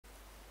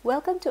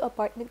Welcome to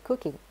Apartment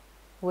Cooking,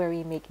 where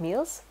we make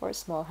meals for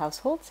small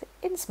households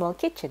in small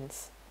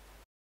kitchens.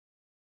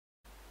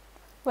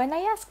 When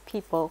I ask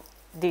people,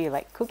 do you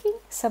like cooking?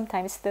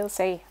 Sometimes they'll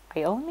say,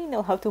 I only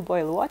know how to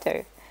boil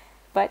water.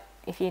 But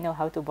if you know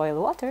how to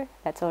boil water,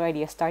 that's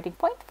already a starting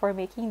point for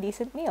making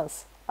decent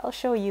meals. I'll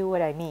show you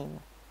what I mean.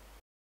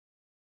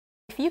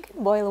 If you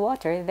can boil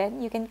water,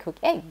 then you can cook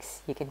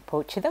eggs. You can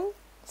poach them,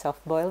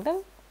 soft boil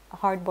them,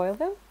 hard boil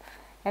them,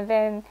 and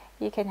then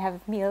you can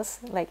have meals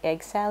like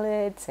egg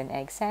salads and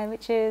egg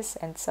sandwiches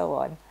and so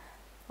on,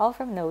 all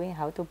from knowing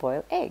how to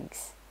boil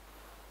eggs.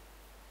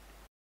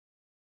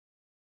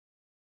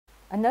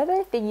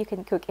 Another thing you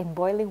can cook in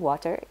boiling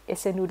water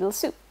is a noodle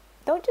soup.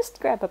 Don't just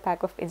grab a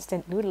pack of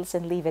instant noodles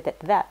and leave it at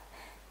that.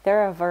 There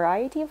are a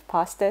variety of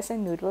pastas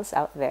and noodles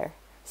out there,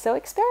 so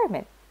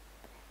experiment.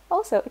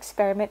 Also,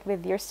 experiment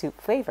with your soup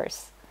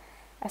flavors.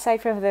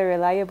 Aside from the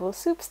reliable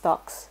soup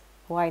stocks,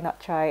 why not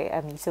try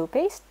a miso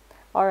paste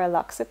or a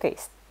laksa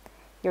paste?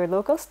 Your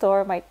local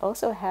store might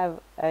also have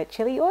a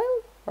chili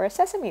oil or a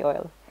sesame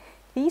oil.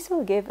 These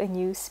will give a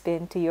new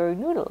spin to your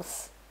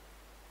noodles.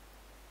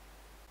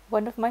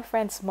 One of my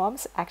friend's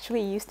moms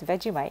actually used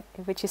Vegemite,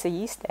 which is a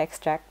yeast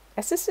extract,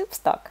 as a soup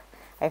stock.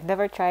 I've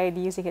never tried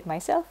using it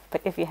myself,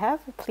 but if you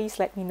have, please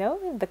let me know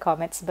in the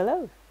comments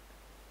below.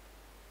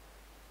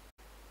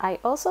 I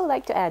also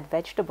like to add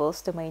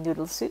vegetables to my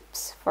noodle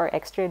soups for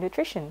extra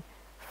nutrition.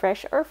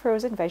 Fresh or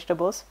frozen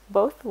vegetables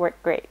both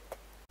work great.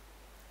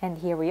 And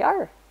here we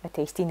are, a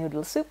tasty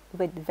noodle soup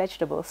with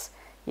vegetables.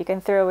 You can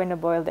throw in a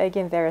boiled egg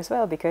in there as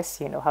well because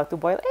you know how to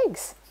boil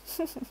eggs.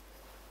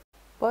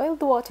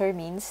 Boiled water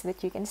means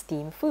that you can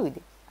steam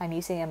food. I'm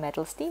using a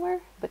metal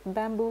steamer, but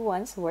bamboo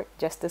ones work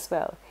just as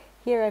well.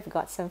 Here I've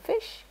got some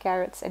fish,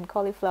 carrots, and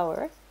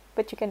cauliflower,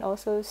 but you can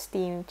also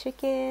steam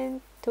chicken,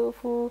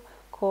 tofu,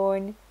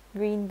 corn,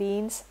 green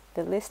beans,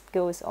 the list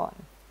goes on.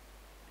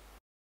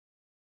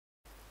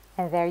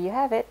 And there you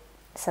have it,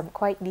 some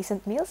quite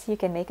decent meals you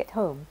can make at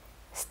home.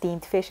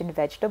 Steamed fish and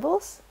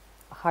vegetables,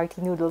 a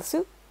hearty noodle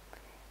soup,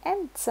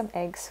 and some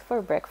eggs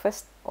for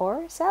breakfast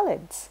or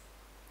salads.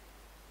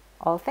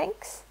 All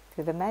thanks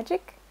to the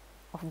magic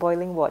of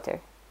boiling water.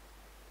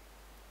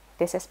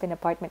 This has been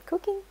Apartment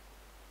Cooking.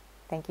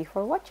 Thank you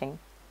for watching.